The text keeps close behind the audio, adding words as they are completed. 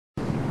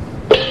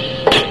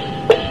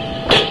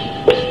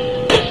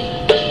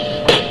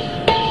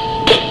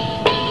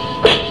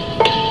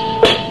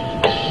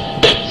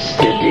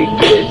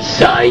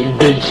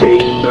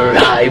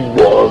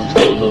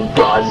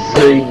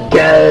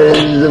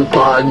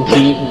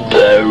keep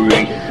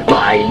blurry.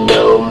 My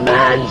no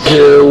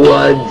matter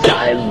what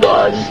I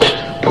lost,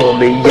 pull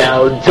me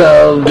out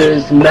of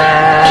this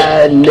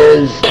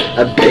madness.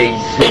 I'm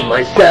pacing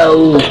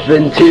myself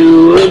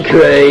into a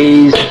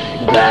craze.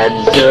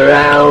 Glance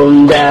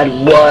around at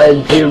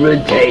what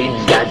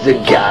irritates. That's the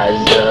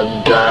cause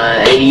of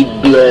the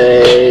hate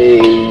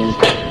blaze.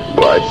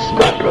 What's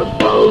my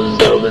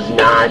proposal? It's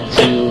not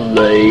too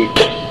late.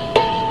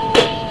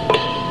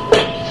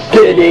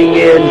 Sitting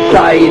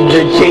inside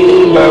the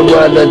chamber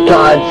where the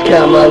thoughts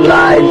come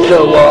alive,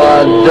 so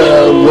are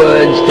the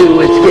words to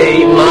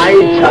escape my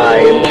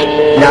time.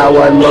 Now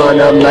I'm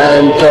on a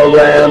mental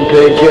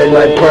rampage and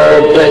my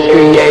purpose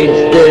creates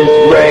this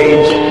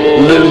rage.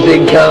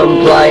 Losing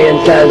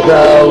compliance as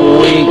a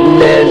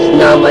weakness.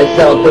 Now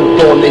myself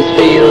inform these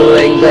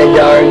feelings and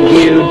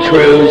argue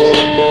truths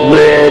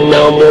with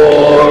no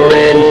more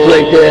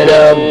inflicted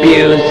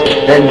abuse.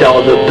 And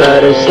all the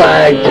better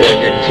slack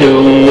turned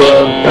into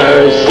a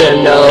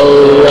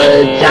personal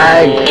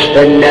attack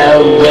that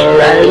never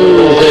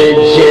ends.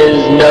 It's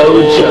just no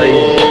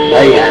choice.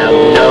 I have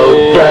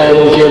no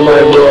friends in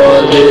my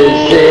war.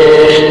 This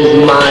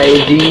is my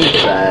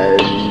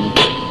defense.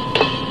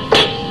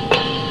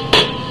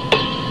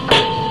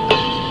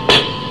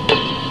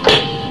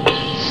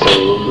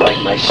 So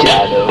like my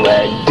shadow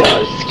at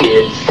dusk,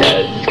 it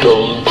sends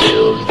cold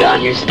chills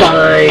down your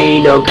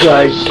spine. I'll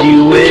crush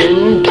you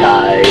in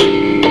time.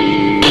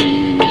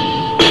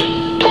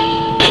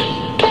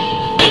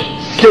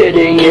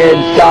 Sitting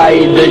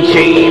inside the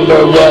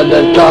chamber where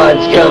the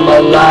thoughts come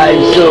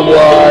alive, so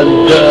are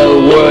the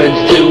words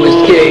to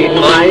escape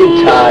my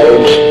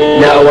time.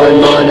 Now I'm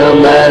on a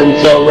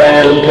mental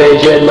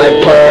rampage and my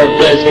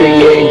purpose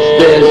creates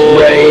this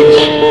rage.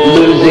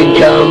 Losing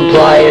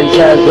compliance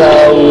as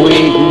a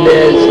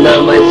weakness.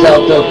 Now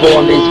myself to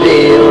form these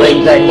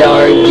feelings and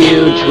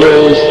argue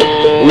truths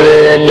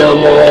with no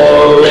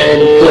more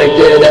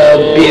inflicted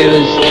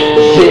abuse.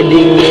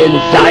 Sitting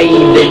inside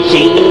the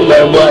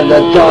chamber where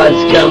the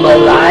thoughts come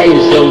alive,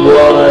 so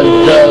are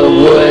the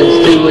words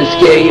to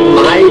escape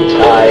my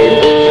time.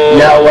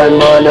 Now I'm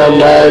on a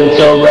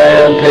mental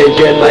rampage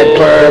and my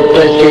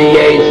purpose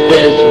creates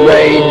this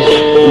rage.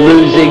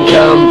 Losing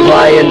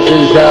compliance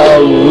is a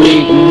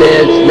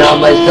weakness. Now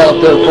myself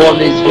to form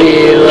these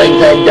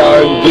feelings and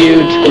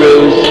argue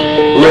truths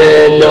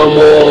with no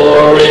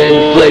more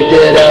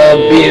inflicted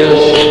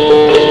abuse.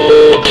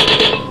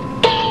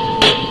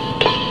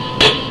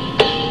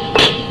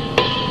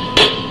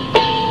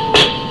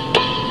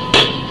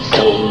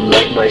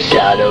 My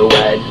shadow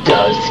at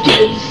dusk,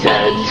 it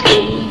sends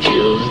cold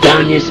chills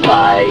down your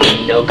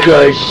spine. I'll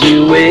crush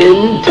you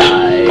in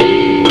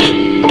time.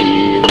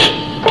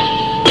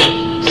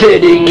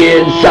 Sitting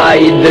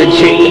inside the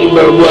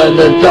chamber where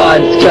the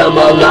thoughts come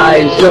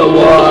alive, so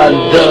are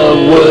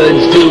the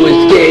words to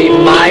escape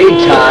my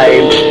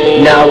time.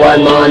 Now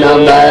I'm on a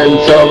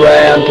mental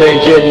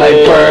rampage and my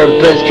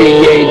purpose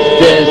creates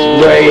this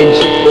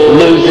rage.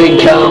 Losing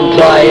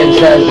compliance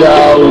as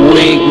a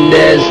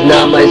weakness.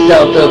 Now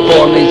myself to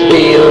form these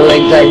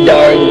feelings and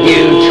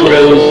argue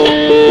truths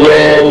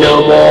with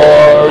no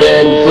more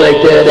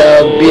inflicted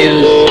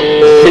abuse.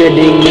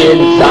 Sitting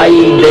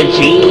inside the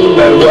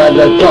chamber where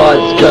the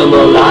thoughts come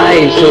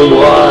alive, so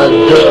are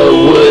the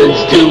words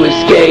to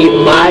escape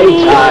my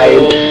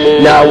time.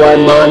 Now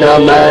I'm on a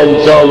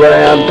mental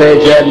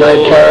rampage and my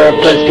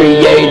purpose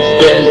creates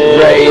this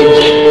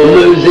rage.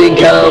 Losing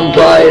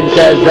compliance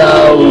as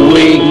a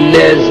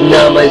weakness.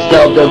 Now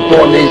myself to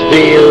form these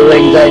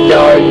feelings and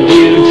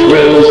argue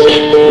truths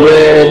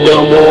with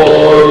no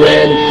more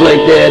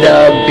inflicted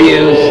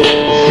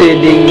abuse.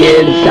 Sitting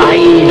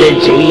inside the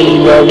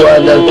chamber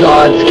where the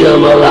thoughts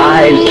come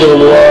alive, so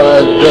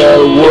are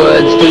the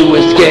words to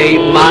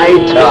escape my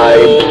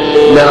time.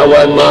 Now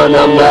I'm on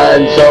a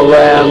mental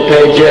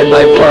rampage and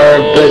my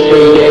purpose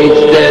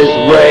creates this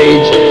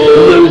rage.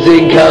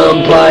 Losing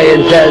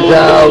compliance as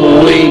a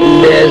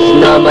weakness.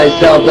 Now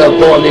myself to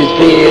form these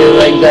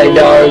feelings and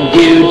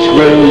argue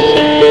truths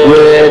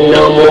with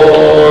no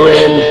more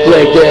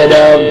inflicted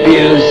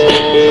abuse.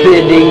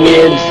 Sitting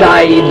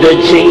inside the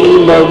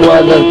chamber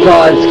where the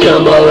thoughts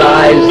come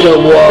alive, so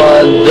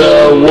are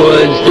the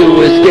words to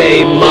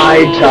escape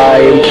my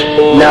time.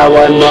 Now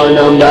I'm on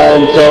a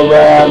mental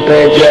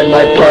rampage and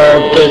my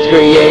purpose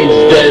creates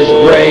this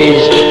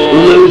rage.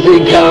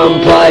 Losing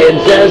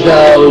compliance as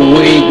a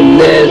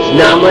weakness.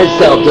 Now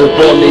myself to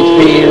form these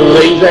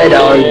feelings and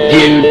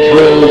argue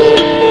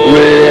truths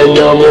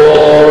with no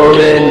more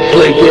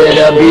inflicted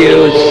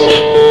abuse.